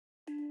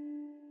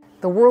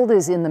The world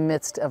is in the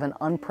midst of an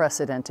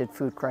unprecedented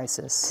food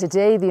crisis.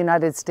 Today, the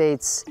United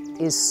States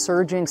is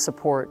surging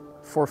support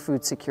for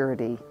food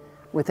security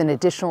with an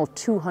additional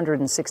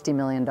 $260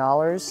 million,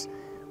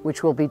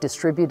 which will be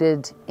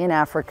distributed in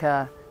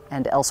Africa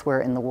and elsewhere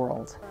in the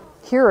world.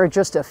 Here are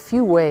just a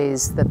few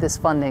ways that this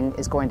funding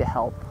is going to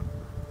help.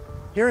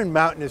 Here in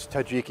mountainous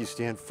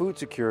Tajikistan, food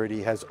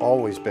security has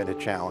always been a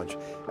challenge,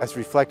 as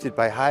reflected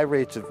by high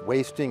rates of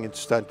wasting and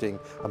stunting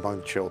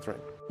among children.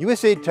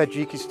 USAID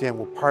Tajikistan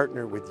will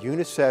partner with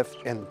UNICEF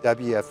and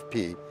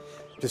WFP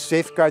to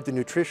safeguard the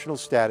nutritional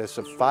status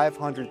of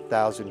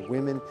 500,000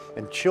 women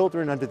and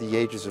children under the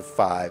ages of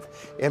 5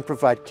 and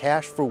provide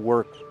cash for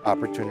work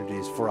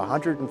opportunities for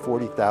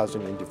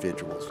 140,000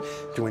 individuals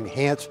to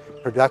enhance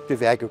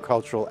productive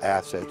agricultural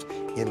assets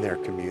in their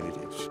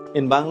communities.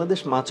 In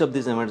Bangladesh, much of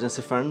these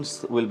emergency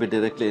funds will be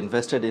directly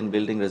invested in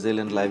building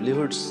resilient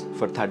livelihoods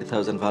for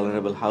 30,000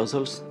 vulnerable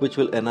households, which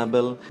will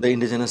enable the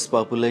indigenous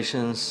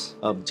populations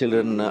of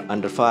children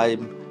under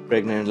 5,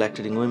 pregnant and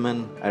lactating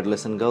women,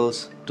 adolescent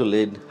girls to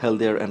lead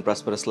healthier and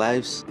prosperous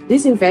lives.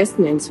 These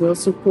investments will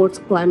support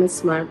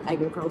climate-smart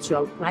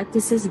agricultural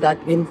practices that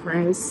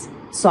enhance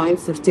soil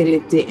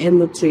fertility and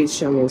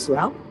nutrition as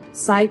well,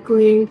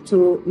 cycling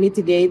to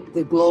mitigate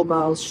the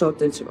global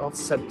shortage of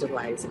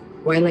fertilizer,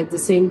 while at the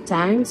same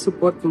time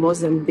support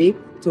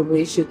Mozambique to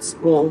reach its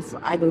goal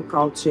for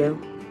agriculture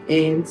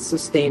and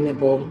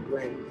sustainable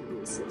land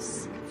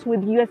uses.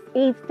 With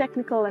USAID's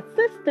technical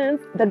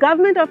assistance, the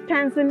government of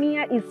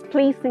Tanzania is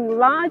placing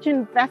large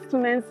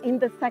investments in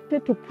the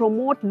sector to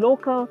promote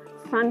local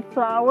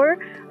sunflower,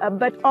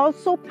 but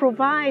also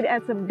provide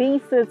as a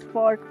basis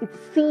for its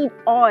seed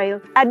oil.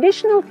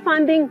 Additional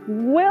funding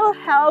will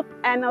help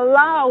and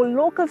allow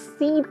local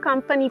seed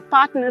company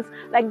partners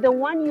like the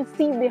one you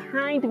see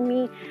behind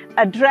me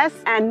address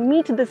and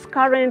meet this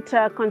current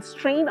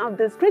constraint of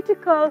this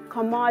critical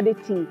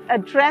commodity,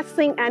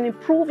 addressing and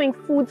improving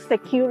food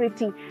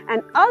security.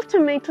 And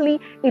ultimately,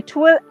 it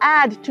will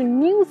add to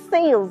new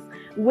sales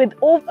with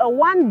over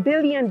 $1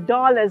 billion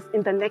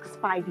in the next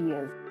 5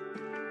 years.